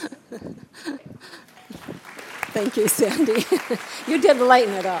Thank you, Sandy. You did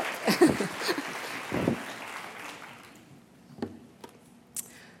lighten it up.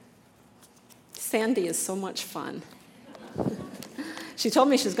 Sandy is so much fun. She told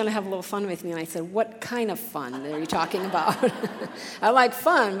me she was going to have a little fun with me, and I said, what kind of fun are you talking about? I like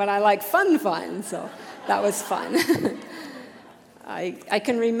fun, but I like fun, so that was fun. I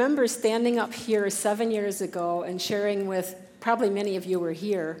can remember standing up here 7 years ago and sharing with, probably many of you were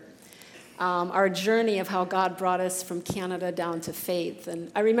here, our journey of how God brought us from Canada down to faith.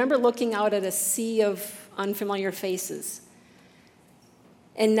 And I remember looking out at a sea of unfamiliar faces.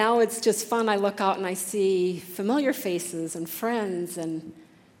 And now it's just fun. I look out and I see familiar faces and friends and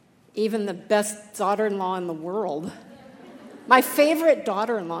even the best daughter-in-law in the world. My favorite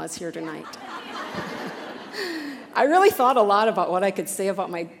daughter-in-law is here tonight. I really thought a lot about what I could say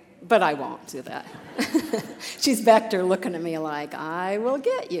about but I won't do that. She's back there looking at me like, I will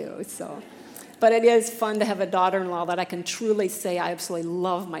get you. But it is fun to have a daughter-in-law that I can truly say I absolutely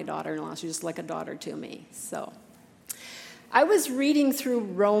love my daughter-in-law. She's just like a daughter to me. So I was reading through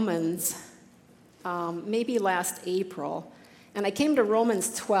Romans maybe last April, and I came to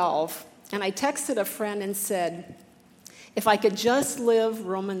Romans 12, and I texted a friend and said, if I could just live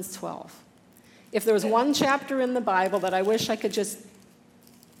Romans 12. If there was one chapter in the Bible that I wish I could just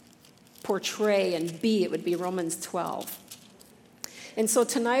portray and be, it would be Romans 12. And so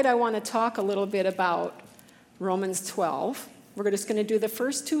tonight I want to talk a little bit about Romans 12. We're just going to do the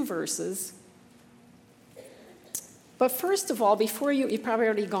first 2 verses. But first of all, before you've probably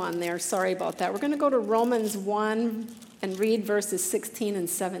already gone there, sorry about that. We're going to go to Romans 1 and read verses 16 and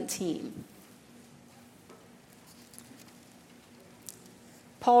 17.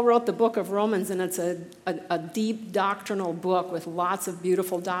 Paul wrote the book of Romans, and it's a deep doctrinal book with lots of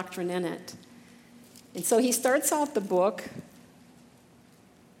beautiful doctrine in it. And so he starts out the book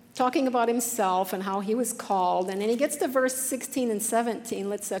talking about himself and how he was called, and then he gets to verse 16 and 17.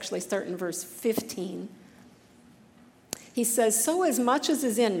 Let's actually start in verse 15. He says, so as much as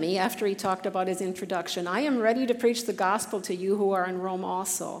is in me, after he talked about his introduction, I am ready to preach the gospel to you who are in Rome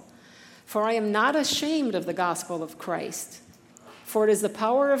also. For I am not ashamed of the gospel of Christ. For it is the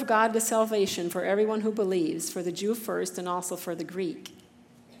power of God to salvation for everyone who believes, for the Jew first and also for the Greek.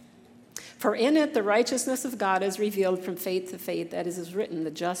 For in it the righteousness of God is revealed from faith to faith, that is written,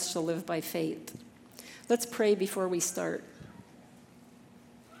 the just shall live by faith. Let's pray before we start.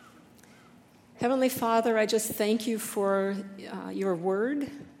 Heavenly Father, I just thank you for your word,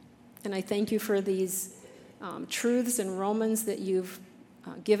 and I thank you for these truths in Romans that you've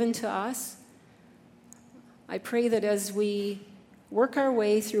given to us. I pray that as we work our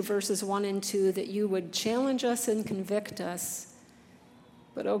way through verses 1 and 2, that you would challenge us and convict us,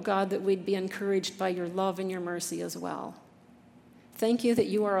 but, oh God, that we'd be encouraged by your love and your mercy as well. Thank you that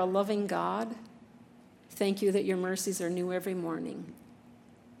you are a loving God. Thank you that your mercies are new every morning.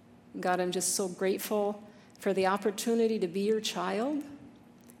 God, I'm just so grateful for the opportunity to be your child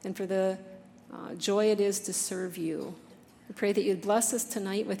and for the joy it is to serve you. I pray that you'd bless us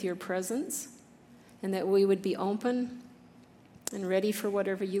tonight with your presence and that we would be open and ready for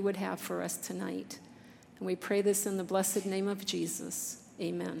whatever you would have for us tonight. And we pray this in the blessed name of Jesus.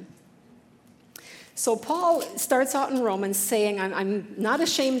 Amen. So Paul starts out in Romans saying, I'm not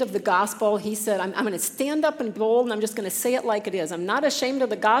ashamed of the gospel. He said, I'm going to stand up and bold, and I'm just going to say it like it is. I'm not ashamed of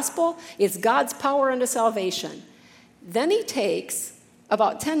the gospel. It's God's power unto salvation. Then he takes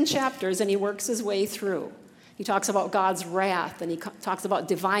about 10 chapters and he works his way through. He talks about God's wrath, and he talks about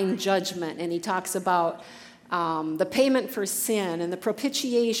divine judgment, and he talks about the payment for sin and the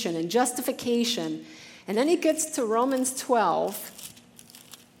propitiation and justification. And then he gets to Romans 12,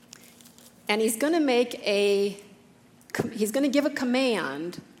 and he's going to give a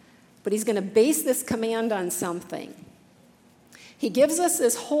command, but he's going to base this command on something. He gives us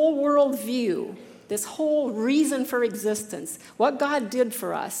this whole world view, this whole reason for existence, what God did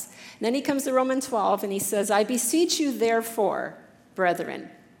for us. And then he comes to Romans 12, and he says, I beseech you, therefore, brethren.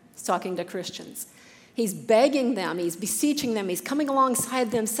 He's talking to Christians. He's begging them, he's beseeching them, he's coming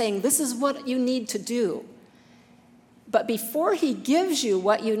alongside them saying, this is what you need to do. But before he gives you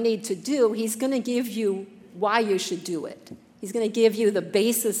what you need to do, he's going to give you why you should do it. He's going to give you the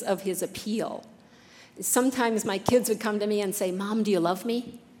basis of his appeal. Sometimes my kids would come to me and say, Mom, do you love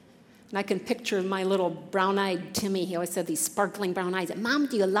me? And I can picture my little brown-eyed Timmy. He always had these sparkling brown eyes. Mom,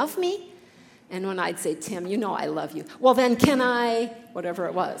 do you love me? And when I'd say, Tim, you know I love you. Well, then can I? Whatever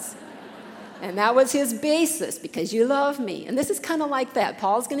it was. And that was his basis, because you love me. And this is kind of like that.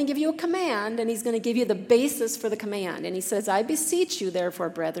 Paul's going to give you a command, and he's going to give you the basis for the command. And he says, I beseech you, therefore,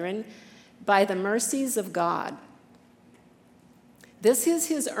 brethren, by the mercies of God, This is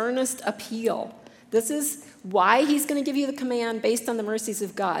his earnest appeal. This is why he's going to give you the command based on the mercies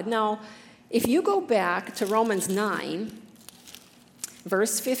of God. Now, if you go back to Romans 9,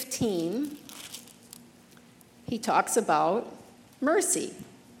 verse 15, he talks about mercy.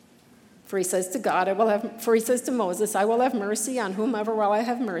 For he says to Moses, I will have mercy on whomever will I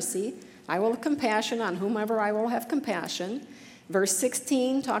have mercy. I will have compassion on whomever I will have compassion. Verse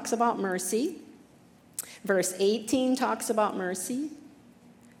 16 talks about mercy. Verse 18 talks about mercy.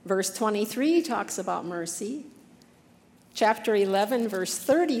 Verse 23 talks about mercy. Chapter 11, verse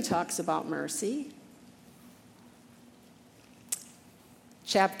 30 talks about mercy.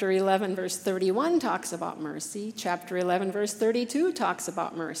 Chapter 11, verse 31 talks about mercy. Chapter 11, verse 32 talks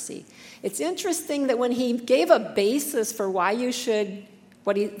about mercy. It's interesting that when he gave a basis for why you should,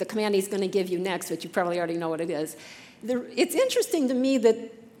 the command he's going to give you next, which you probably already know what it is, it's interesting to me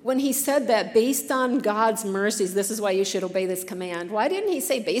that when he said that based on God's mercies, this is why you should obey this command, why didn't he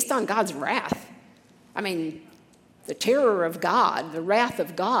say based on God's wrath? I mean, the terror of God, the wrath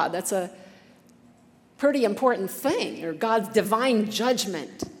of God, that's a pretty important thing, or God's divine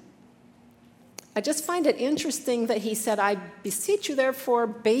judgment. I just find it interesting that he said, I beseech you, therefore,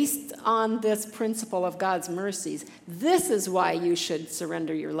 based on this principle of God's mercies, this is why you should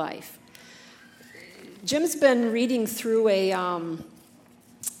surrender your life. Jim's been reading through a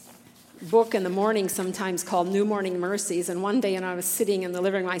book in the morning sometimes called New Morning Mercies, and one day when I was sitting in the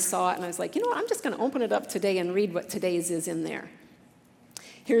living room, I saw it, and I was like, you know what, I'm just going to open it up today and read what today's is in there.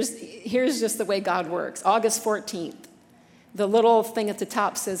 Here's just the way God works. August 14th, the little thing at the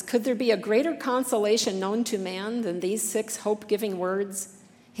top says, could there be a greater consolation known to man than these 6 hope-giving words?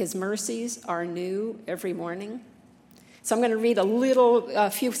 His mercies are new every morning. So I'm going to read a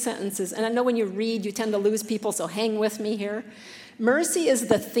few sentences, and I know when you read, you tend to lose people, so hang with me here. Mercy is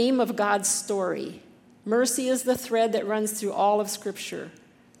the theme of God's story. Mercy is the thread that runs through all of Scripture.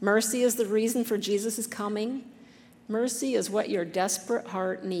 Mercy is the reason for Jesus' coming. Mercy is what your desperate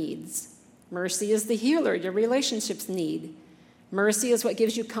heart needs. Mercy is the healer your relationships need. Mercy is what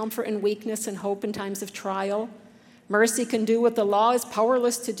gives you comfort in weakness and hope in times of trial. Mercy can do what the law is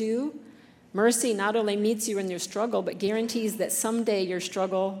powerless to do. Mercy not only meets you in your struggle, but guarantees that someday your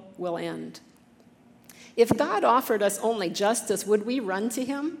struggle will end. If God offered us only justice, would we run to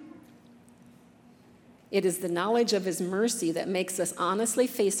him? It is the knowledge of his mercy that makes us honestly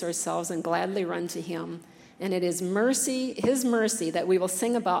face ourselves and gladly run to him. And it is his mercy, that we will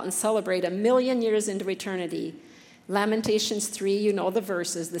sing about and celebrate 1,000,000 years into eternity. Lamentations 3, you know the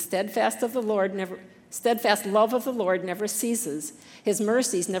verses. The steadfast love of the Lord never ceases. His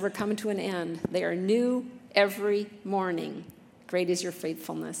mercies never come to an end. They are new every morning. Great is your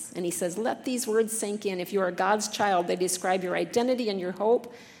faithfulness. And he says, let these words sink in. If you are God's child, they describe your identity and your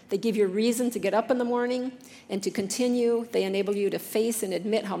hope. They give you reason to get up in the morning and to continue. They enable you to face and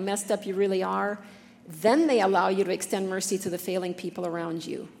admit how messed up you really are. Then they allow you to extend mercy to the failing people around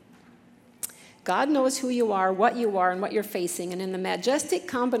you. God knows who you are, and what you're facing, and in the majestic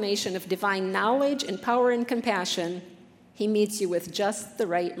combination of divine knowledge and power and compassion, he meets you with just the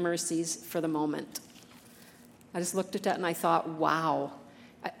right mercies for the moment. I just looked at that and I thought, wow.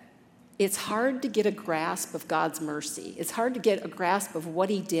 It's hard to get a grasp of God's mercy. It's hard to get a grasp of what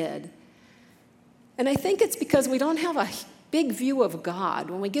he did. And I think it's because we don't have a big view of God.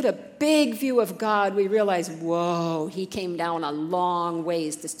 When we get a big view of God, we realize, whoa, he came down a long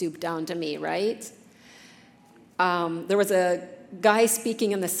ways to stoop down to me, right? There was a guy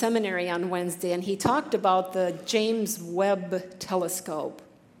speaking in the seminary on Wednesday, and he talked about the James Webb Telescope.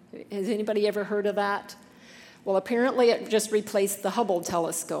 Has anybody ever heard of that? Well, apparently it just replaced the Hubble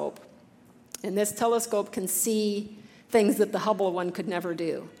telescope. And this telescope can see things that the Hubble one could never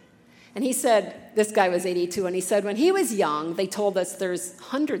do. And he said, this guy was 82, and he said, when he was young, they told us there's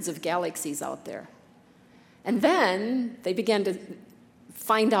hundreds of galaxies out there. And then they began to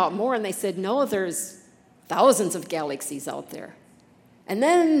find out more, and they said, no, there's thousands of galaxies out there. And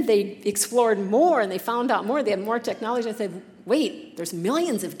then they explored more, and they found out more. They had more technology, and said, wait, there's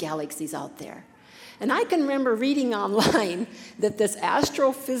millions of galaxies out there. And I can remember reading online that this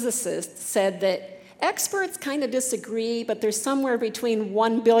astrophysicist said that experts kind of disagree, but there's somewhere between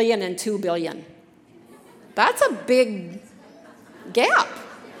 1 billion and 2 billion. That's a big gap.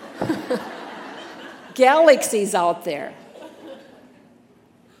 Galaxies out there.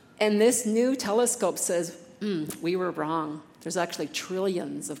 And this new telescope says, we were wrong. There's actually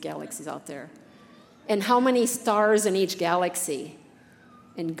trillions of galaxies out there. And how many stars in each galaxy?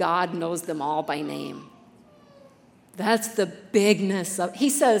 And God knows them all by name. That's the bigness of. He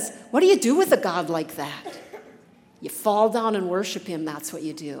says, what do you do with a God like that? You fall down and worship him, that's what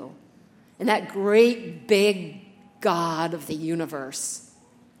you do. And that great big God of the universe,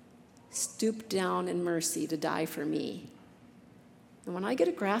 stooped down in mercy to die for me. And when I get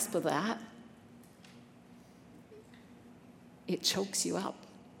a grasp of that, it chokes you up.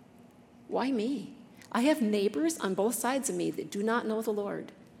 Why me? I have neighbors on both sides of me that do not know the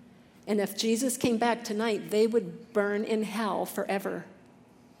Lord. And if Jesus came back tonight, they would burn in hell forever.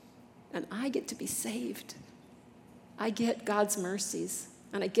 And I get to be saved. I get God's mercies,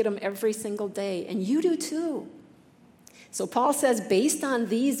 and I get them every single day, and you do too. So Paul says, based on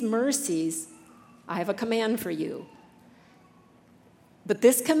these mercies, I have a command for you. But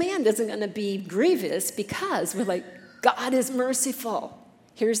this command isn't going to be grievous because we're like, God is merciful.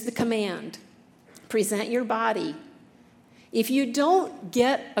 Here's the command. Present your body. If you don't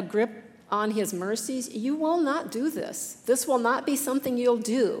get a grip on his mercies, you will not do this. This will not be something you'll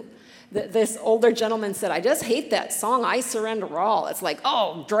do. This older gentleman said, I just hate that song, I Surrender All. It's like,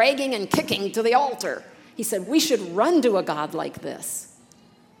 oh, dragging and kicking to the altar. He said, we should run to a God like this.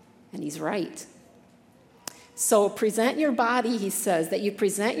 And he's right. So present your body, he says, that you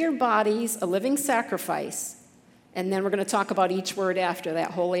present your bodies a living sacrifice. And then we're going to talk about each word after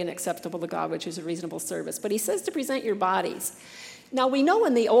that, holy and acceptable to God, which is a reasonable service. But he says to present your bodies. Now, we know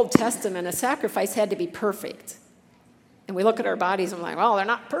in the Old Testament a sacrifice had to be perfect. And we look at our bodies and we're like, well, they're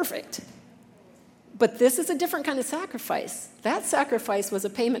not perfect. But this is a different kind of sacrifice. That sacrifice was a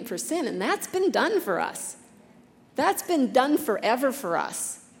payment for sin, and that's been done for us. That's been done forever for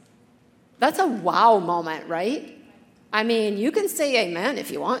us. That's a wow moment, right? I mean, you can say amen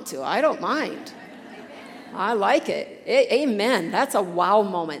if you want to. I don't mind. I like it. Amen. That's a wow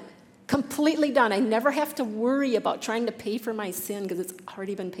moment. Completely done. I never have to worry about trying to pay for my sin because it's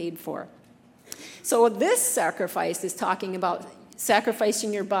already been paid for. So this sacrifice is talking about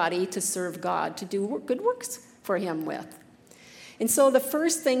sacrificing your body to serve God, to do good works for him with. And so the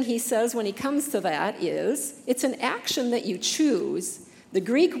first thing he says when he comes to that is, it's an action that you choose. The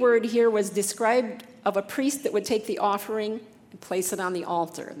Greek word here was described of a priest that would take the offering and place it on the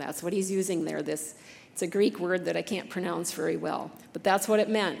altar. That's what he's using there. It's a Greek word that I can't pronounce very well, but that's what it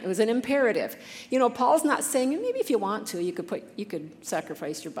meant. It was an imperative. You know, Paul's not saying, maybe if you want to, you could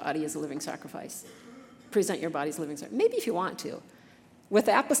sacrifice your body as a living sacrifice. Present your body as a living sacrifice. Maybe if you want to. With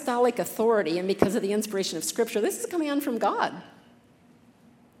apostolic authority and because of the inspiration of Scripture, this is a command from God.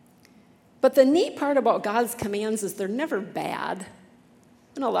 But the neat part about God's commands is they're never bad.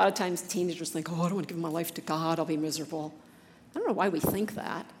 I know a lot of times teenagers think, oh, I don't want to give my life to God, I'll be miserable. I don't know why we think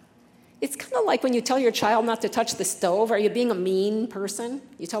that. It's kind of like when you tell your child not to touch the stove. Are you being a mean person?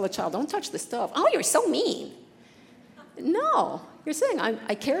 You tell the child, don't touch the stove. Oh, you're so mean. No, you're saying,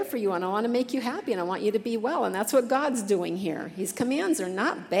 I care for you and I want to make you happy and I want you to be well. And that's what God's doing here. His commands are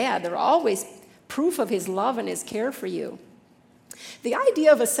not bad. They're always proof of his love and his care for you. The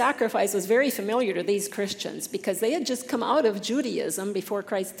idea of a sacrifice was very familiar to these Christians because they had just come out of Judaism before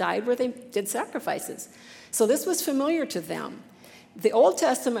Christ died where they did sacrifices. So this was familiar to them. The Old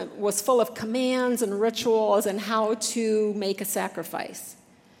Testament was full of commands and rituals and how to make a sacrifice.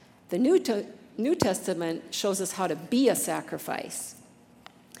 The New Testament shows us how to be a sacrifice.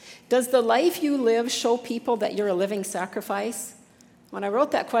 Does the life you live show people that you're a living sacrifice? When I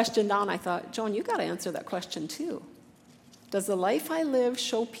wrote that question down, I thought, Joan, you got to answer that question too. Does the life I live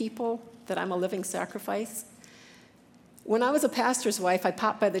show people that I'm a living sacrifice? When I was a pastor's wife, I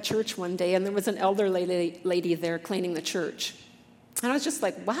popped by the church one day, and there was an elder lady there cleaning the church. And I was just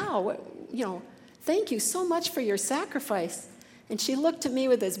like, wow, thank you so much for your sacrifice. And she looked at me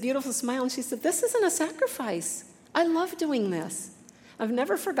with this beautiful smile, and she said, this isn't a sacrifice. I love doing this. I've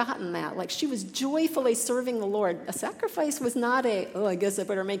never forgotten that. Like, she was joyfully serving the Lord. A sacrifice was not I guess I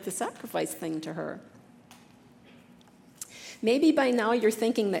better make the sacrifice thing to her. Maybe by now you're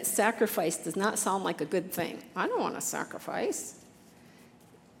thinking that sacrifice does not sound like a good thing. I don't want to sacrifice.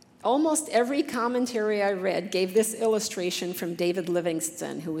 Almost every commentary I read gave this illustration from David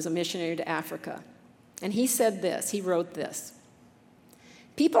Livingstone, who was a missionary to Africa. And he said this, he wrote this.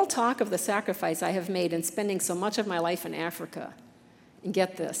 People talk of the sacrifice I have made in spending so much of my life in Africa. And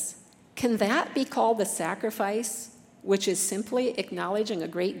get this, can that be called a sacrifice, which is simply acknowledging a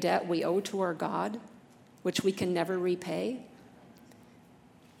great debt we owe to our God, which we can never repay?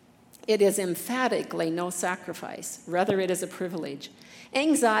 It is emphatically no sacrifice. Rather, it is a privilege.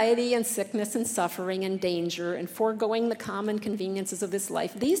 Anxiety and sickness and suffering and danger and foregoing the common conveniences of this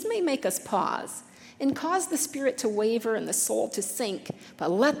life, these may make us pause and cause the spirit to waver and the soul to sink.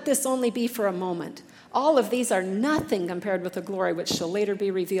 But let this only be for a moment. All of these are nothing compared with the glory which shall later be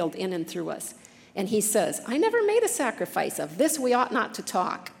revealed in and through us. And he says, I never made a sacrifice. Of this we ought not to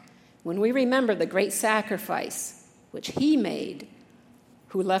talk. When we remember the great sacrifice which he made,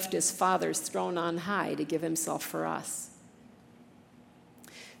 who left his Father's throne on high to give himself for us.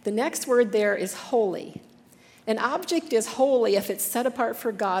 The next word there is holy. An object is holy if it's set apart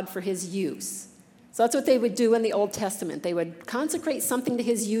for God for his use. So that's what they would do in the Old Testament. They would consecrate something to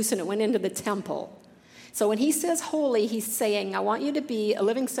his use, and it went into the temple. So when he says holy, he's saying, I want you to be a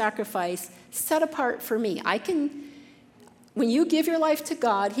living sacrifice set apart for me. When you give your life to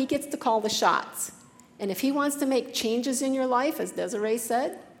God, he gets to call the shots. And if he wants to make changes in your life, as Desiree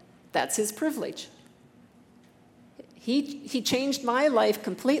said, that's his privilege. He changed my life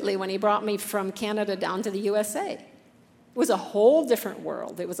completely when he brought me from Canada down to the USA. It was a whole different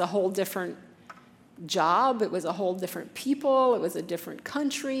world. It was a whole different job. It was a whole different people. It was a different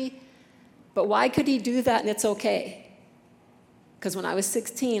country. But why could he do that and it's okay? Because when I was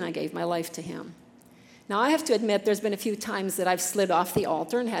 16, I gave my life to him. Now, I have to admit there's been a few times that I've slid off the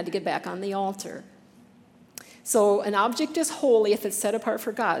altar and had to get back on the altar. So an object is holy if it's set apart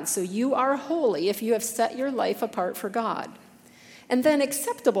for God. So you are holy if you have set your life apart for God. And then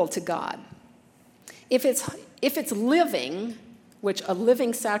acceptable to God. If it's living, which a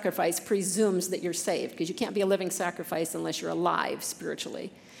living sacrifice presumes that you're saved, because you can't be a living sacrifice unless you're alive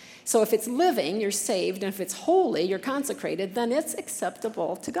spiritually. So if it's living, you're saved, and if it's holy, you're consecrated, then it's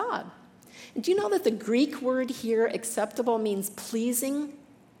acceptable to God. And do you know that the Greek word here, acceptable, means pleasing?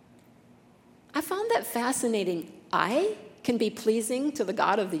 I found that fascinating. I can be pleasing to the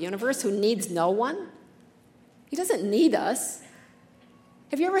God of the universe who needs no one. He doesn't need us.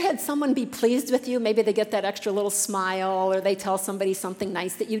 Have you ever had someone be pleased with you? Maybe they get that extra little smile, or they tell somebody something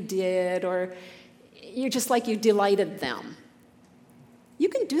nice that you did, or you're just like you delighted them. You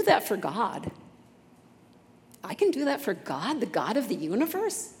can do that for God. I can do that for God, the God of the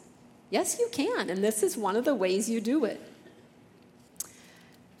universe. Yes, you can, and this is one of the ways you do it.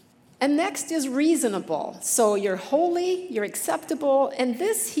 And next is reasonable. So you're holy, you're acceptable, and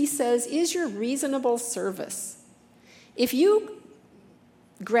this, he says, is your reasonable service. If you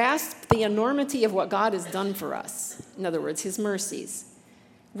grasp the enormity of what God has done for us, in other words, his mercies,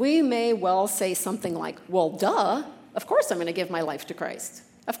 we may well say something like, well, duh, of course I'm going to give my life to Christ.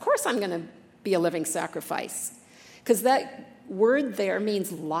 Of course I'm going to be a living sacrifice. Because that word there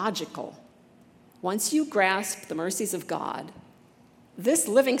means logical. Once you grasp the mercies of God, this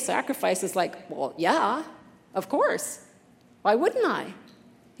living sacrifice is like, well, yeah, of course. Why wouldn't I?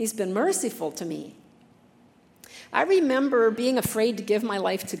 He's been merciful to me. I remember being afraid to give my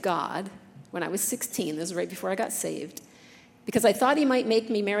life to God when I was 16. This is right before I got saved. Because I thought he might make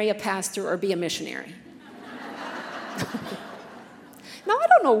me marry a pastor or be a missionary. Now, I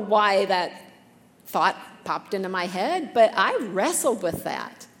don't know why that thought popped into my head, but I wrestled with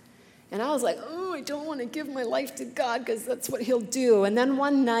that. And I was like, oh, I don't want to give my life to God because that's what he'll do. And then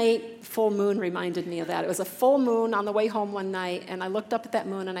one night, full moon reminded me of that. It was a full moon on the way home one night, and I looked up at that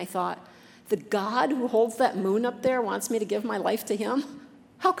moon and I thought, the God who holds that moon up there wants me to give my life to him?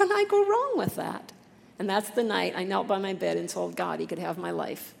 How can I go wrong with that? And that's the night I knelt by my bed and told God he could have my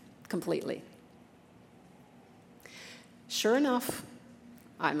life completely. Sure enough,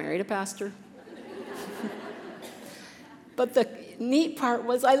 I married a pastor. But the neat part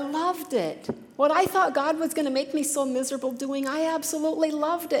was I loved it. What I thought God was going to make me so miserable doing, I absolutely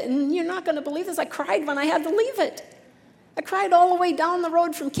loved it. And you're not going to believe this. I cried when I had to leave it. I cried all the way down the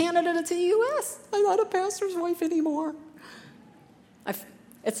road from Canada to the U.S. I'm not a pastor's wife anymore.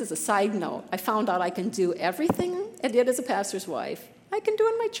 This is a side note. I found out I can do everything I did as a pastor's wife. I can do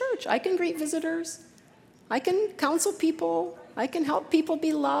in my church. I can greet visitors. I can counsel people. I can help people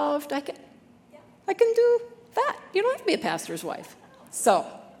be loved. I can do that. You don't have to be a pastor's wife. So,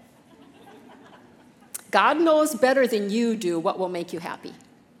 God knows better than you do what will make you happy.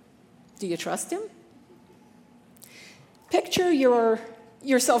 Do you trust him? Picture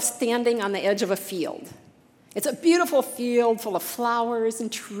yourself standing on the edge of a field. It's a beautiful field full of flowers and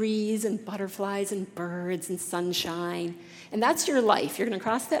trees and butterflies and birds and sunshine. And that's your life. You're going to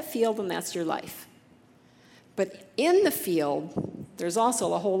cross that field and that's your life. But in the field, there's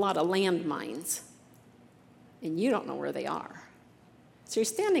also a whole lot of landmines. And you don't know where they are. So you're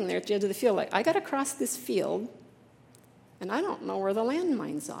standing there at the edge of the field like, I got to cross this field, and I don't know where the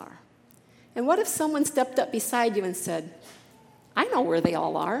landmines are. And what if someone stepped up beside you and said, I know where they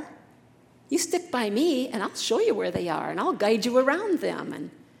all are. You stick by me, and I'll show you where they are, and I'll guide you around them, and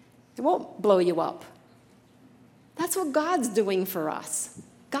it won't blow you up. That's what God's doing for us.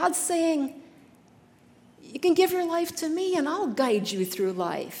 God's saying, you can give your life to me, and I'll guide you through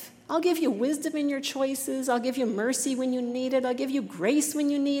life. I'll give you wisdom in your choices. I'll give you mercy when you need it. I'll give you grace when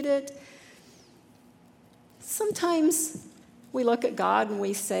you need it. Sometimes we look at God and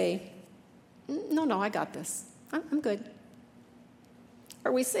we say, no, I got this. I'm good.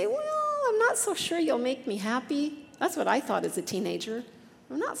 Or we say, well, I'm not so sure you'll make me happy. That's what I thought as a teenager.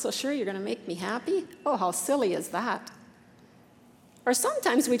 I'm not so sure you're going to make me happy. Oh, how silly is that? Or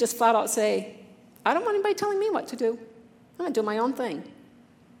sometimes we just flat out say, I don't want anybody telling me what to do. I'm going to do my own thing.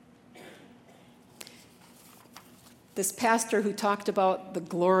 This pastor who talked about the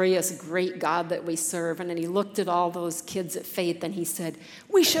glorious, great God that we serve, and then he looked at all those kids at Faith and he said,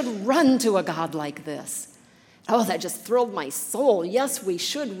 we should run to a God like this. Oh, that just thrilled my soul. Yes, we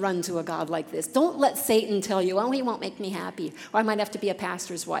should run to a God like this. Don't let Satan tell you, oh, he won't make me happy, or I might have to be a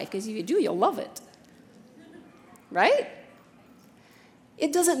pastor's wife, because if you do, you'll love it. Right?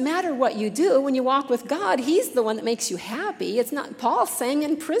 It doesn't matter what you do. When you walk with God, he's the one that makes you happy. It's not. Paul's saying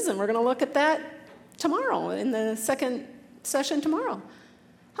in prison. We're going to look at that tomorrow, in the second session tomorrow.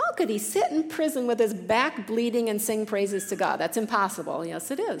 How could he sit in prison with his back bleeding and sing praises to God? That's impossible. Yes,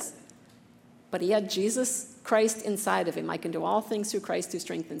 it is. But he had Jesus Christ inside of him. I can do all things through Christ who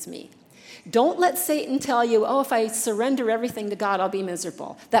strengthens me. Don't let Satan tell you, oh, if I surrender everything to God, I'll be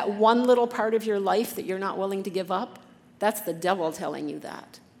miserable. That one little part of your life that you're not willing to give up, that's the devil telling you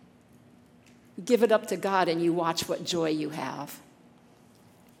that. Give it up to God and you watch what joy you have.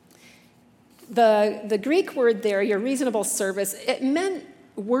 The Greek word there, your reasonable service, it meant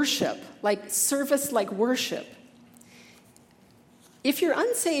worship, like service like worship. If your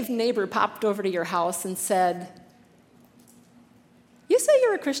unsaved neighbor popped over to your house and said, you say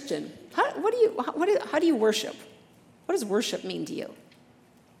you're a Christian. How do you worship? What does worship mean to you?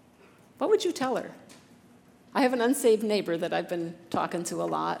 What would you tell her? I have an unsaved neighbor that I've been talking to a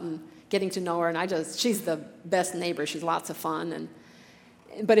lot and getting to know her, and she's the best neighbor. She's lots of fun.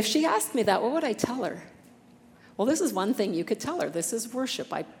 But if she asked me that, what would I tell her? Well, this is one thing you could tell her. This is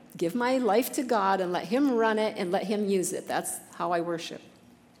worship. I give my life to God and let him run it and let him use it. That's how I worship.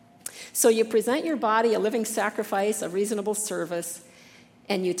 So you present your body a living sacrifice, a reasonable service,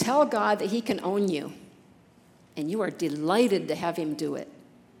 and you tell God that he can own you. And you are delighted to have him do it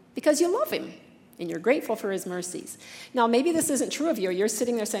because you love him and you're grateful for his mercies. Now, maybe this isn't true of you, or you're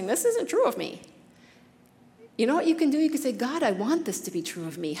sitting there saying, this isn't true of me. You know what you can do? You can say, God, I want this to be true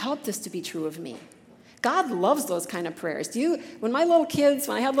of me. Help this to be true of me. God loves those kind of prayers. When I had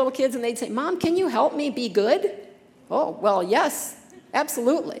little kids and they'd say, Mom, can you help me be good? Oh, well, yes,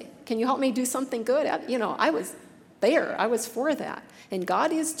 absolutely. Can you help me do something good? I was there. I was for that. And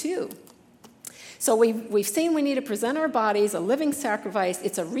God is too. So we've seen we need to present our bodies a living sacrifice.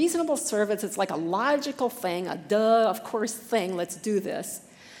 It's a reasonable service. It's like a logical thing, a of course thing. Let's do this.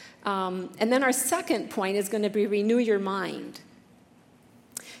 And then our second point is going to be renew your mind.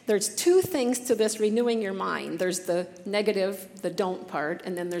 There's two things to this renewing your mind. There's the negative, the don't part,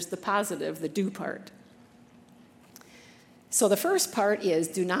 and then there's the positive, the do part. So the first part is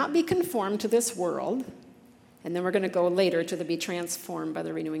do not be conformed to this world. And then we're going to go later to the be transformed by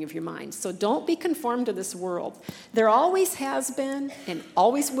the renewing of your mind. So don't be conformed to this world. There always has been and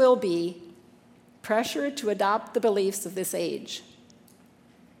always will be pressure to adopt the beliefs of this age.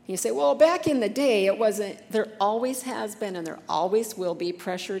 You say, well, back in the day, it wasn't. There always has been and there always will be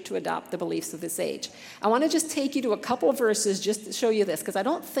pressure to adopt the beliefs of this age. I want to just take you to a couple of verses just to show you this, because I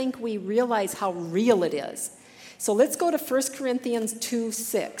don't think we realize how real it is. So let's go to 1 Corinthians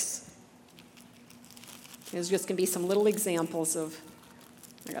 2:6. There's just going to be some little examples of,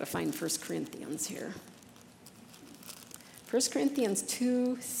 I got to find 1 Corinthians here. 1 Corinthians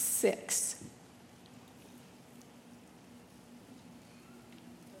 2:6.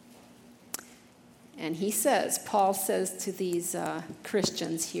 And Paul says to these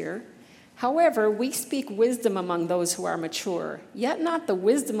Christians here, however, we speak wisdom among those who are mature, yet not the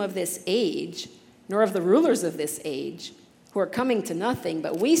wisdom of this age, nor of the rulers of this age, who are coming to nothing,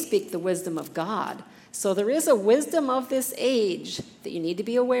 but we speak the wisdom of God. So there is a wisdom of this age that you need to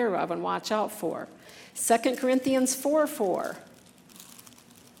be aware of and watch out for. 2 Corinthians 4:4.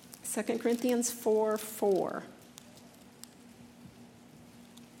 2 Corinthians 4:4.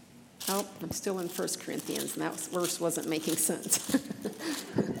 Oh, I'm still in 1 Corinthians, and that verse wasn't making sense.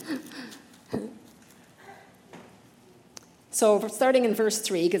 So starting in verse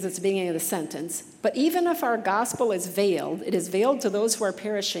 3, because it's the beginning of the sentence, but even if our gospel is veiled, it is veiled to those who are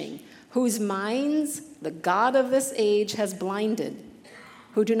perishing, whose minds the God of this age has blinded,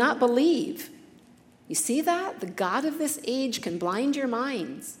 who do not believe. You see that? The God of this age can blind your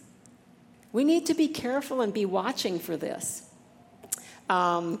minds. We need to be careful and be watching for this.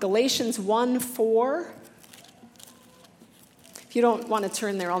 Galatians 1:4. If you don't want to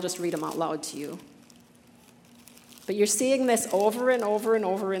turn there, I'll just read them out loud to you. But you're seeing this over and over and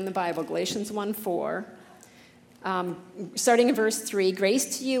over in the Bible. Galatians 1:4. Starting in verse 3,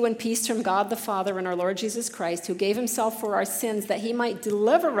 grace to you and peace from God the Father and our Lord Jesus Christ, who gave himself for our sins that he might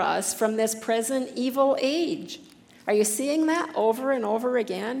deliver us from this present evil age. Are you seeing that over and over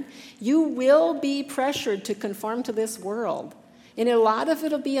again? You will be pressured to conform to this world. And a lot of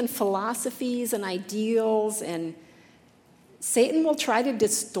it will be in philosophies and ideals, and Satan will try to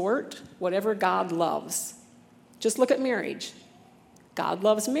distort whatever God loves. Just look at marriage. God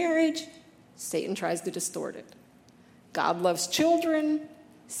loves marriage, Satan tries to distort it. God loves children,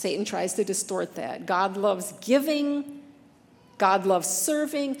 Satan tries to distort that. God loves giving, God loves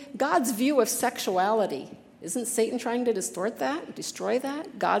serving. God's view of sexuality, isn't Satan trying to distort that, destroy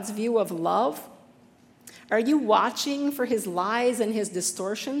that? God's view of love. Are you watching for his lies and his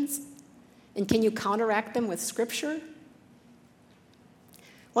distortions? And can you counteract them with Scripture?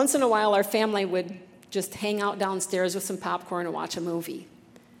 Once in a while, our family would just hang out downstairs with some popcorn and watch a movie.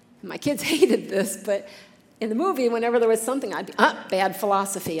 My kids hated this, but in the movie, whenever there was something, I'd be, bad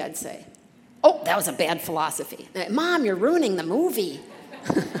philosophy, I'd say. Oh, that was a bad philosophy. Mom, you're ruining the movie.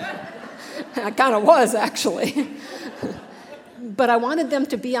 I kind of was, actually. But I wanted them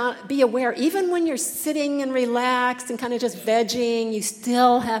to be aware, even when you're sitting and relaxed and kind of just vegging, you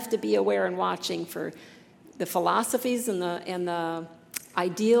still have to be aware and watching for the philosophies and the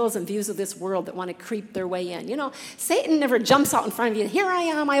ideals and views of this world that want to creep their way in. You know, Satan never jumps out in front of you, here I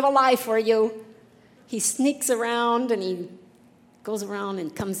am, I have a lie for you. He sneaks around and he goes around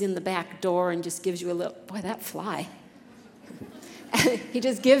and comes in the back door and just gives you a little, boy, that fly. He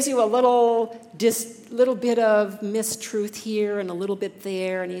just gives you a little bit of mistruth here and a little bit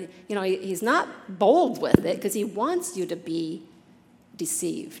there, and he's not bold with it because he wants you to be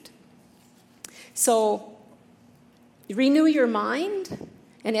deceived. So renew your mind,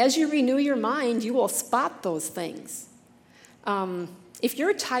 and as you renew your mind, you will spot those things. If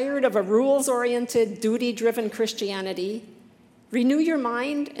you're tired of a rules-oriented, duty-driven Christianity, renew your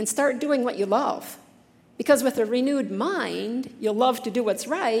mind and start doing what you love. Because with a renewed mind, you'll love to do what's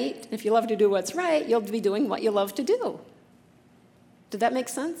right. If you love to do what's right, you'll be doing what you love to do. Did that make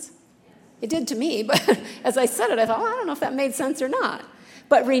sense? It did to me, but as I said it, I thought, I don't know if that made sense or not.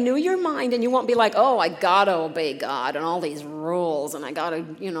 But renew your mind, and you won't be like, oh, I got to obey God and all these rules, and I got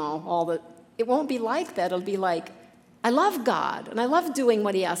to, It won't be like that. It'll be like, I love God, and I love doing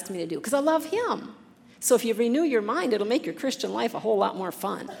what he asked me to do because I love him. So if you renew your mind, it'll make your Christian life a whole lot more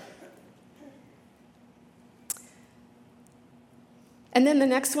fun. And then the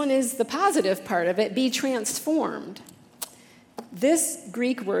next one is the positive part of it, be transformed. This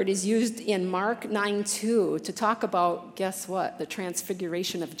Greek word is used in Mark 9:2 to talk about, guess what? The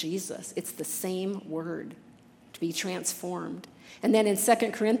transfiguration of Jesus. It's the same word, to be transformed. And then in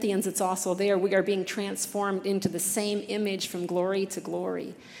 2 Corinthians, it's also there. We are being transformed into the same image from glory to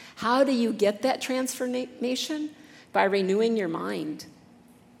glory. How do you get that transformation? By renewing your mind.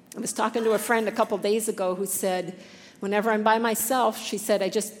 I was talking to a friend a couple days ago who said, whenever I'm by myself, she said,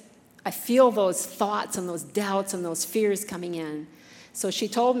 I feel those thoughts and those doubts and those fears coming in. So she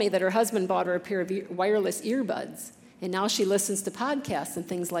told me that her husband bought her a pair of wireless earbuds, and now she listens to podcasts and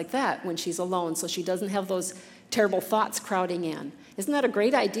things like that when she's alone, so she doesn't have those terrible thoughts crowding in. Isn't that a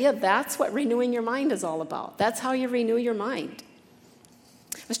great idea? That's what renewing your mind is all about. That's how you renew your mind.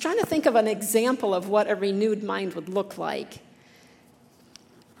 I was trying to think of an example of what a renewed mind would look like.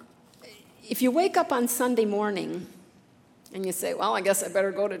 If you wake up on Sunday morning and you say, well, I guess I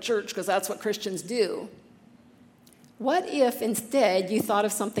better go to church because that's what Christians do. What if instead you thought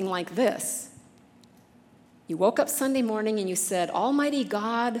of something like this? You woke up Sunday morning and you said, Almighty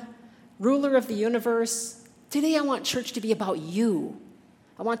God, ruler of the universe, today I want church to be about you.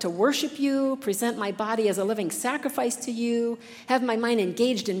 I want to worship you, present my body as a living sacrifice to you, have my mind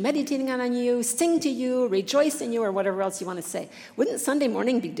engaged in meditating on you, sing to you, rejoice in you, or whatever else you want to say. Wouldn't Sunday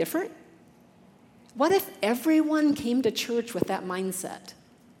morning be different? What if everyone came to church with that mindset?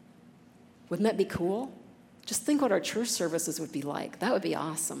 Wouldn't that be cool? Just think what our church services would be like. That would be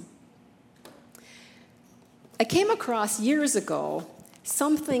awesome. I came across years ago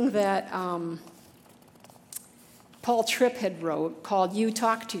something that Paul Tripp had wrote called You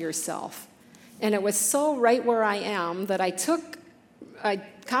Talk to Yourself. And it was so right where I am that I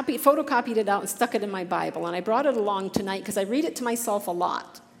photocopied it out and stuck it in my Bible. And I brought it along tonight because I read it to myself a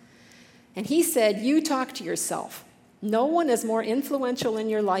lot. And he said, you talk to yourself. No one is more influential in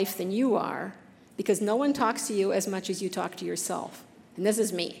your life than you are because no one talks to you as much as you talk to yourself. And this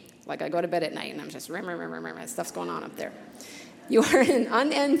is me. Like I go to bed at night and I'm just, stuff's going on up there. You are in an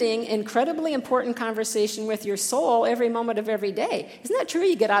unending, incredibly important conversation with your soul every moment of every day. Isn't that true?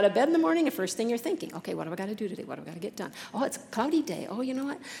 You get out of bed in the morning, the first thing you're thinking, okay, what do I got to do today? What do I got to get done? Oh, it's a cloudy day. Oh, you know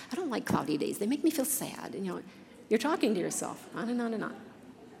what? I don't like cloudy days. They make me feel sad. You're talking to yourself, on and on and on.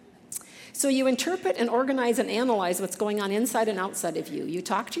 So you interpret and organize and analyze what's going on inside and outside of you. You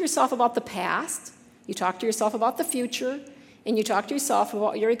talk to yourself about the past, you talk to yourself about the future, and you talk to yourself about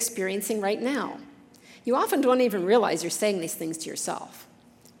what you're experiencing right now. You often don't even realize you're saying these things to yourself,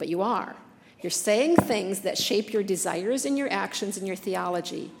 but you are. You're saying things that shape your desires and your actions and your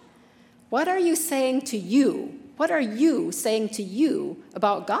theology. What are you saying to you? What are you saying to you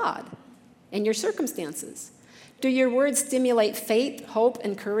about God and your circumstances? Do your words stimulate faith, hope,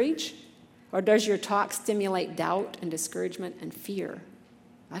 and courage? Or does your talk stimulate doubt and discouragement and fear?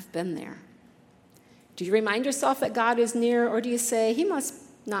 I've been there. Do you remind yourself that God is near, or do you say, he must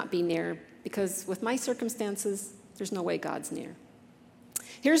not be near because with my circumstances, there's no way God's near?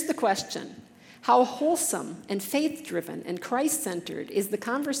 Here's the question. How wholesome and faith-driven and Christ-centered is the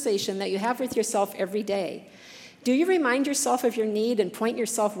conversation that you have with yourself every day? Do you remind yourself of your need and point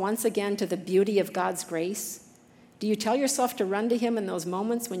yourself once again to the beauty of God's grace? Do you tell yourself to run to him in those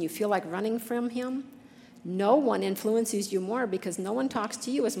moments when you feel like running from him? No one influences you more because no one talks to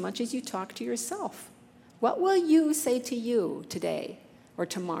you as much as you talk to yourself. What will you say to you today or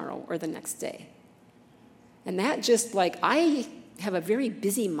tomorrow or the next day? And that just I have a very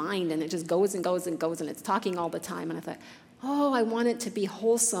busy mind and it just goes and goes and goes and it's talking all the time. And I thought, I want it to be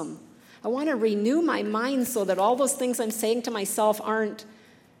wholesome. I want to renew my mind so that all those things I'm saying to myself aren't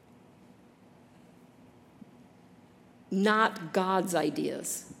not God's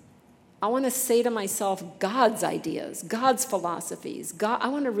ideas. I want to say to myself God's ideas, God's philosophies. I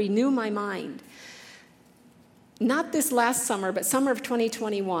want to renew my mind. Not this last summer, but summer of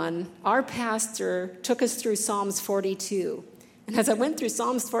 2021, our pastor took us through Psalms 42. And as I went through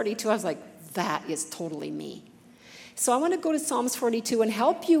Psalms 42, I was like, that is totally me. So I want to go to Psalms 42 and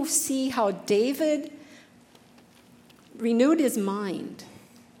help you see how David renewed his mind.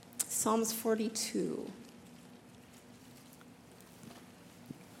 Psalms 42.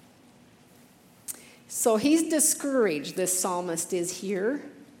 So he's discouraged, this psalmist is here,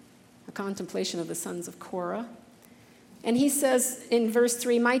 a contemplation of the sons of Korah. And he says in verse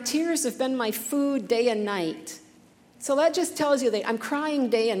 3, my tears have been my food day and night. So that just tells you that I'm crying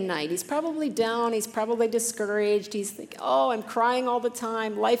day and night. He's probably down. He's probably discouraged. He's thinking, I'm crying all the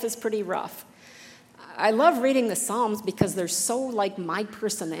time. Life is pretty rough. I love reading the Psalms because they're so like my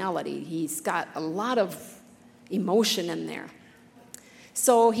personality. He's got a lot of emotion in there.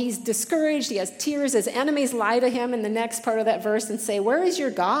 So he's discouraged. He has tears. His enemies lie to him in the next part of that verse and say, where is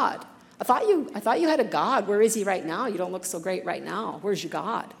your God? I thought you had a God. Where is he right now? You don't look so great right now. Where's your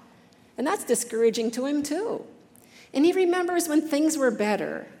God? And that's discouraging to him too. And he remembers when things were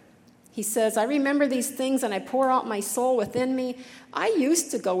better. He says, I remember these things and I pour out my soul within me. I used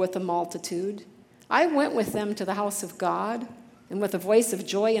to go with the multitude. I went with them to the house of God, and with a voice of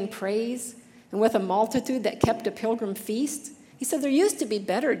joy and praise, and with a multitude that kept a pilgrim feast. He said there used to be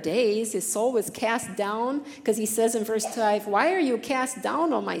better days. His soul was cast down, because he says in verse 5, why are you cast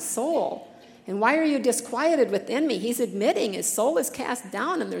down, O my soul? And why are you disquieted within me? He's admitting his soul is cast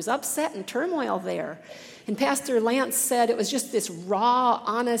down, and there's upset and turmoil there. And Pastor Lance said it was just this raw,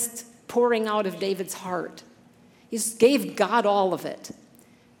 honest pouring out of David's heart. He just gave God all of it.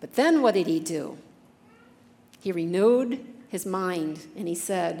 But then what did he do? He renewed his mind, and he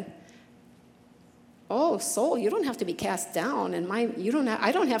said, soul, you don't have to be cast down, and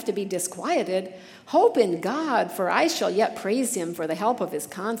I don't have to be disquieted. Hope in God, for I shall yet praise him for the help of his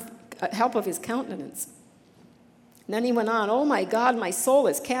countenance. And then he went on, oh my God, my soul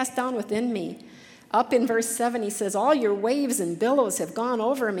is cast down within me. Up in verse 7, he says, all your waves and billows have gone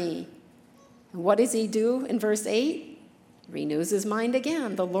over me. And what does he do in verse 8? Renews his mind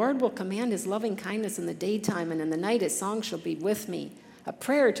again. The Lord will command his loving kindness in the daytime, and in the night his song shall be with me, a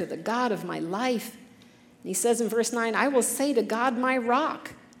prayer to the God of my life. And he says in verse 9, I will say to God, my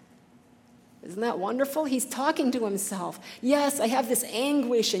rock. Isn't that wonderful? He's talking to himself. Yes, I have this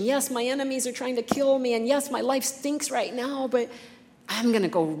anguish, and yes, my enemies are trying to kill me, and yes, my life stinks right now, but I'm going to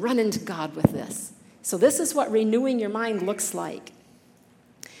go run into God with this. So this is what renewing your mind looks like.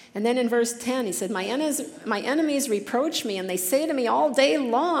 And then in verse 10, he said, my enemies reproach me, and they say to me all day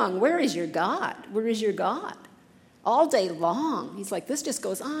long, where is your God? Where is your God? All day long. He's like, this just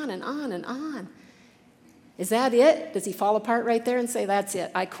goes on and on and on. Is that it? Does he fall apart right there and say, that's it,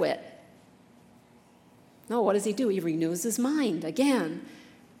 I quit? No, what does he do? He renews his mind again.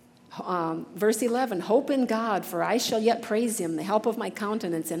 Verse 11, hope in God, for I shall yet praise him, the help of my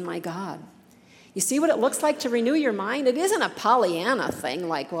countenance in my God. You see what it looks like to renew your mind? It isn't a Pollyanna thing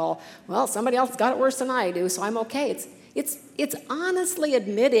like, well, somebody else got it worse than I do, so I'm okay. It's honestly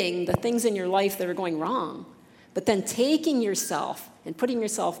admitting the things in your life that are going wrong, but then taking yourself and putting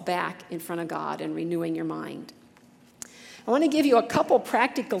yourself back in front of God and renewing your mind. I want to give you a couple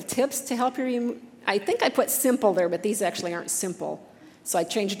practical tips to help you. I think I put simple there, but these actually aren't simple, so I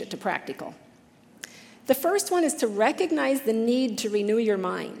changed it to practical. The first one is to recognize the need to renew your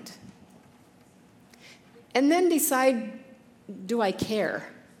mind. And then decide, do I care?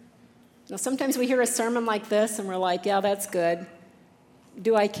 Now, sometimes we hear a sermon like this and we're like, yeah, that's good.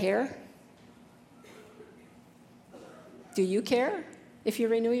 Do I care? Do you care if you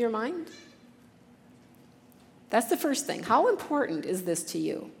renew your mind? That's the first thing. How important is this to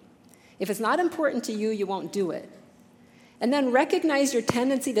you? If it's not important to you, you won't do it. And then recognize your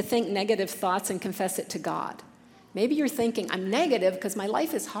tendency to think negative thoughts and confess it to God. Maybe you're thinking, I'm negative because my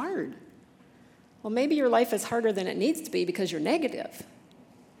life is hard. Well, maybe your life is harder than it needs to be because you're negative.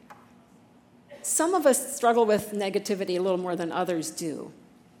 Some of us struggle with negativity a little more than others do.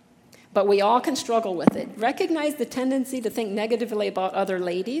 But we all can struggle with it. Recognize the tendency to think negatively about other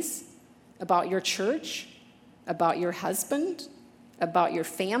ladies, about your church, about your husband, about your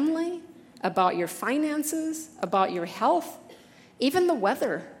family, about your finances, about your health, even the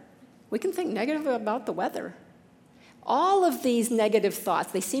weather. We can think negatively about the weather. All of these negative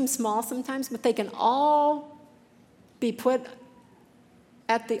thoughts, they seem small sometimes, but they can all be put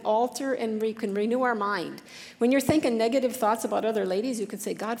at the altar and we can renew our mind. When you're thinking negative thoughts about other ladies, you can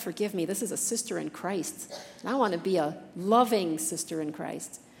say, God, forgive me. This is a sister in Christ. And I want to be a loving sister in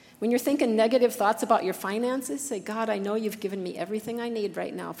Christ. When you're thinking negative thoughts about your finances, say, God, I know you've given me everything I need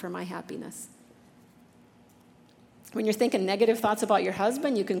right now for my happiness. When you're thinking negative thoughts about your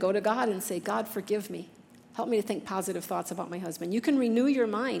husband, you can go to God and say, God, forgive me. Help me to think positive thoughts about my husband. You can renew your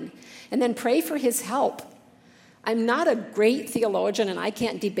mind and then pray for his help. I'm not a great theologian, and I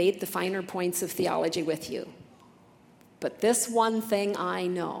can't debate the finer points of theology with you. But this one thing I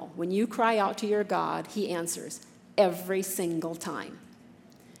know, when you cry out to your God, he answers every single time.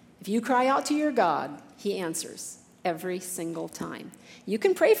 If you cry out to your God, he answers every single time. You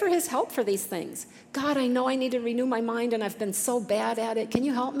can pray for his help for these things. God, I know I need to renew my mind, and I've been so bad at it. Can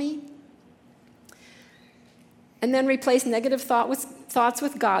you help me? And then replace negative thoughts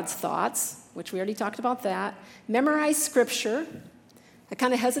with God's thoughts, which we already talked about that. Memorize Scripture. I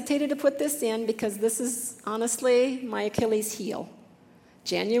kind of hesitated to put this in because this is honestly my Achilles heel.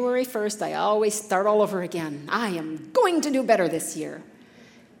 January 1st, I always start all over again. I am going to do better this year.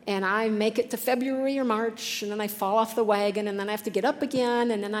 And I make it to February or March, and then I fall off the wagon, and then I have to get up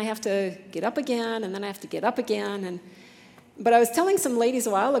again, and then I have to get up again, and then I have to get up again. But I was telling some ladies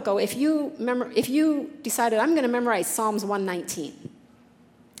a while ago, if you decided, I'm going to memorize Psalms 119,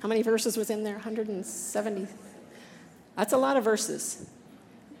 how many verses was in there? 170. That's a lot of verses.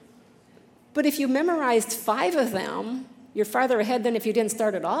 But if you memorized 5 of them, you're farther ahead than if you didn't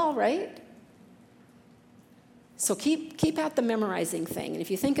start at all, right? So keep at the memorizing thing. And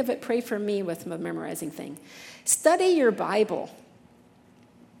if you think of it, pray for me with the memorizing thing. Study your Bible.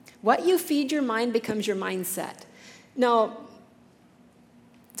 What you feed your mind becomes your mindset. Now,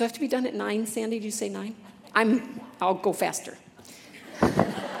 do I have to be done at 9, Sandy? Did you say 9? I'll go faster.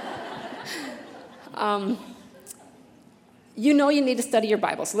 You know you need to study your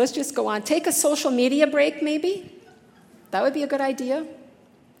Bible, so let's just go on. Take a social media break, maybe. That would be a good idea.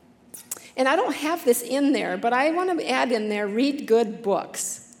 And I don't have this in there, but I want to add in there, read good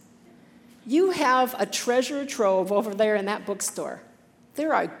books. You have a treasure trove over there in that bookstore.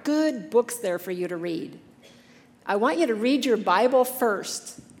 There are good books there for you to read. I want you to read your Bible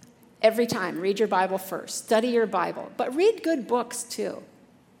first. Every time, read your Bible first. Study your Bible. But read good books, too.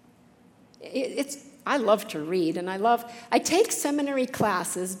 I love to read, and I take seminary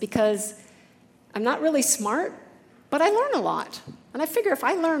classes because I'm not really smart, but I learn a lot. And I figure if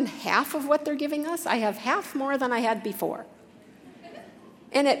I learn half of what they're giving us, I have half more than I had before.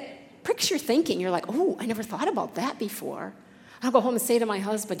 And it pricks your thinking. You're like, oh, I never thought about that before. I'll go home and say to my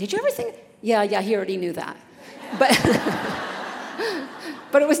husband, did you ever think? Yeah, he already knew that.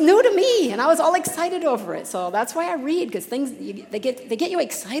 But it was new to me, and I was all excited over it. So that's why I read, because they get you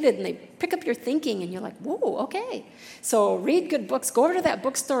excited, and they pick up your thinking, and you're like, whoa, okay. So read good books. Go over to that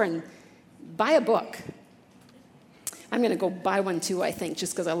bookstore and buy a book. I'm going to go buy one too, I think,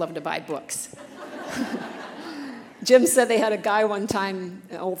 just because I love to buy books. Jim said they had a guy one time,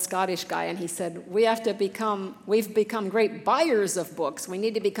 an old Scottish guy, and he said, we've become great buyers of books. We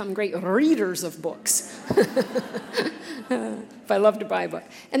need to become great readers of books. If I love to buy a book.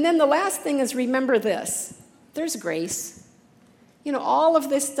 And then the last thing is remember this. There's grace. You know, all of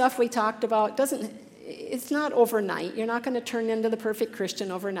this stuff we talked about, it's not overnight. You're not going to turn into the perfect Christian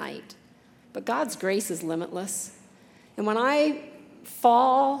overnight. But God's grace is limitless. And when I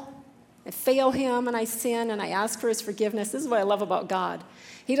fall, I fail him, and I sin, and I ask for his forgiveness, this is what I love about God.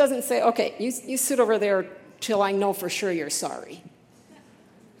 He doesn't say, okay, you sit over there till I know for sure you're sorry.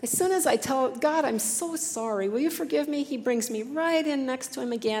 As soon as I tell God, I'm so sorry, will you forgive me? He brings me right in next to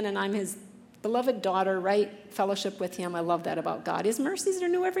him again, and I'm his beloved daughter, right? Fellowship with him. I love that about God. His mercies are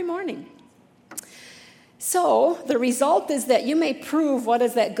new every morning. So the result is that you may prove what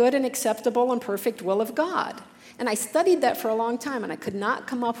is that good and acceptable and perfect will of God. And I studied that for a long time, and I could not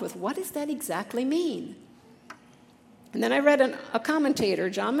come up with what does that exactly mean. And then I read a commentator,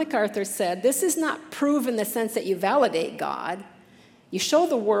 John MacArthur, said, this is not prove in the sense that you validate God. You show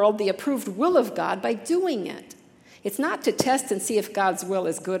the world the approved will of God by doing it. It's not to test and see if God's will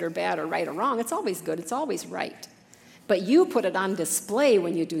is good or bad or right or wrong. It's always good. It's always right. But you put it on display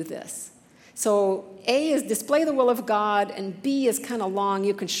when you do this. So A is display the will of God, and B is kind of long.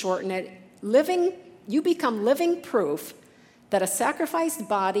 You can shorten it. You become living proof that a sacrificed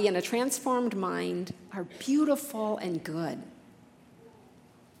body and a transformed mind are beautiful and good.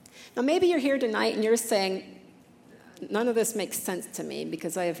 Now, maybe you're here tonight and you're saying, none of this makes sense to me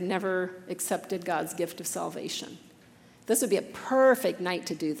because I have never accepted God's gift of salvation. This would be a perfect night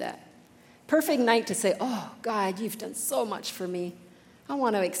to do that. Perfect night to say, oh, God, you've done so much for me. I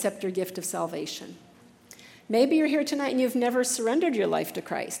want to accept your gift of salvation. Maybe you're here tonight and you've never surrendered your life to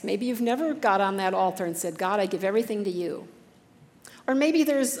Christ. Maybe you've never got on that altar and said, God, I give everything to you. Or maybe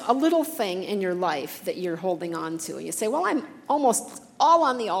there's a little thing in your life that you're holding on to. And you say, well, I'm almost all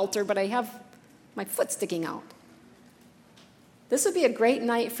on the altar, but I have my foot sticking out. This would be a great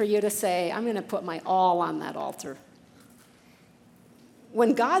night for you to say, I'm going to put my all on that altar.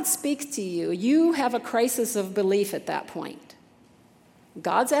 When God speaks to you, you have a crisis of belief at that point.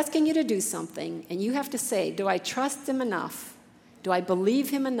 God's asking you to do something, and you have to say, do I trust him enough? Do I believe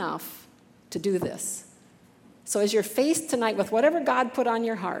him enough to do this? So as you're faced tonight with whatever God put on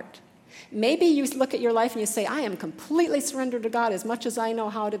your heart, maybe you look at your life and you say, I am completely surrendered to God as much as I know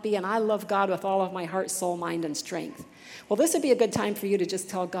how to be, and I love God with all of my heart, soul, mind, and strength. Well, this would be a good time for you to just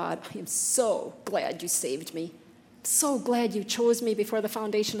tell God, I am so glad you saved me. So glad you chose me before the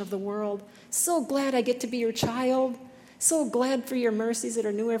foundation of the world. So glad I get to be your child. So glad for your mercies that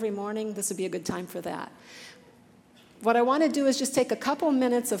are new every morning. This would be a good time for that. What I want to do is just take a couple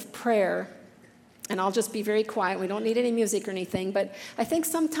minutes of prayer, and I'll just be very quiet. We don't need any music or anything, but I think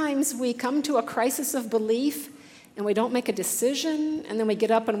sometimes we come to a crisis of belief and we don't make a decision, and then we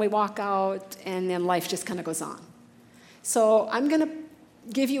get up and we walk out, and then life just kind of goes on. So I'm going to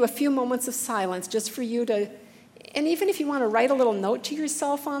give you a few moments of silence just for you to, and even if you want to write a little note to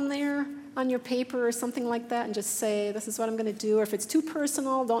yourself on there, on your paper or something like that, and just say, this is what I'm going to do. Or if it's too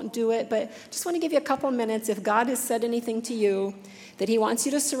personal, don't do it. But just want to give you a couple of minutes. If God has said anything to you that he wants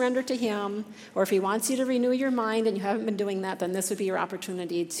you to surrender to him, or if he wants you to renew your mind and you haven't been doing that, then this would be your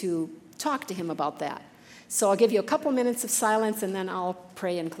opportunity to talk to him about that. So I'll give you a couple minutes of silence, and then I'll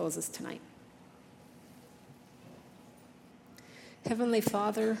pray and close this tonight. Heavenly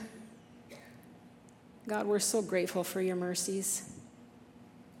Father, God, we're so grateful for your mercies.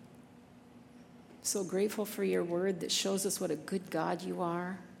 So grateful for your word that shows us what a good God you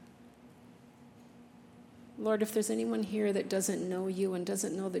are. Lord, if there's anyone here that doesn't know you and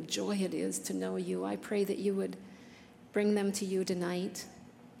doesn't know the joy it is to know you, I pray that you would bring them to you tonight,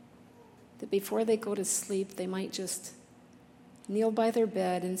 that before they go to sleep, they might just kneel by their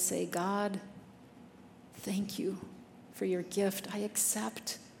bed and say, God, thank you for your gift. I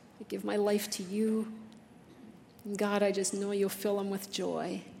accept. I give my life to you. And God, I just know you'll fill them with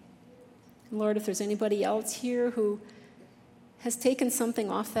joy. Lord, if there's anybody else here who has taken something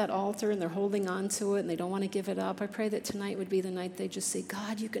off that altar and they're holding on to it and they don't want to give it up, I pray that tonight would be the night they just say,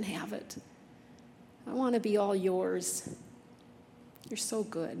 God, you can have it. I want to be all yours. You're so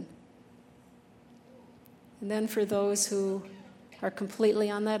good. And then for those who are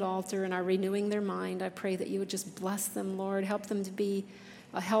completely on that altar and are renewing their mind, I pray that you would just bless them, Lord. Help them to be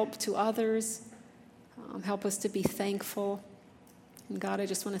a help to others. Help us to be thankful. And God, I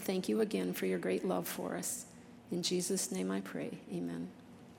just want to thank you again for your great love for us. In Jesus' name I pray. Amen.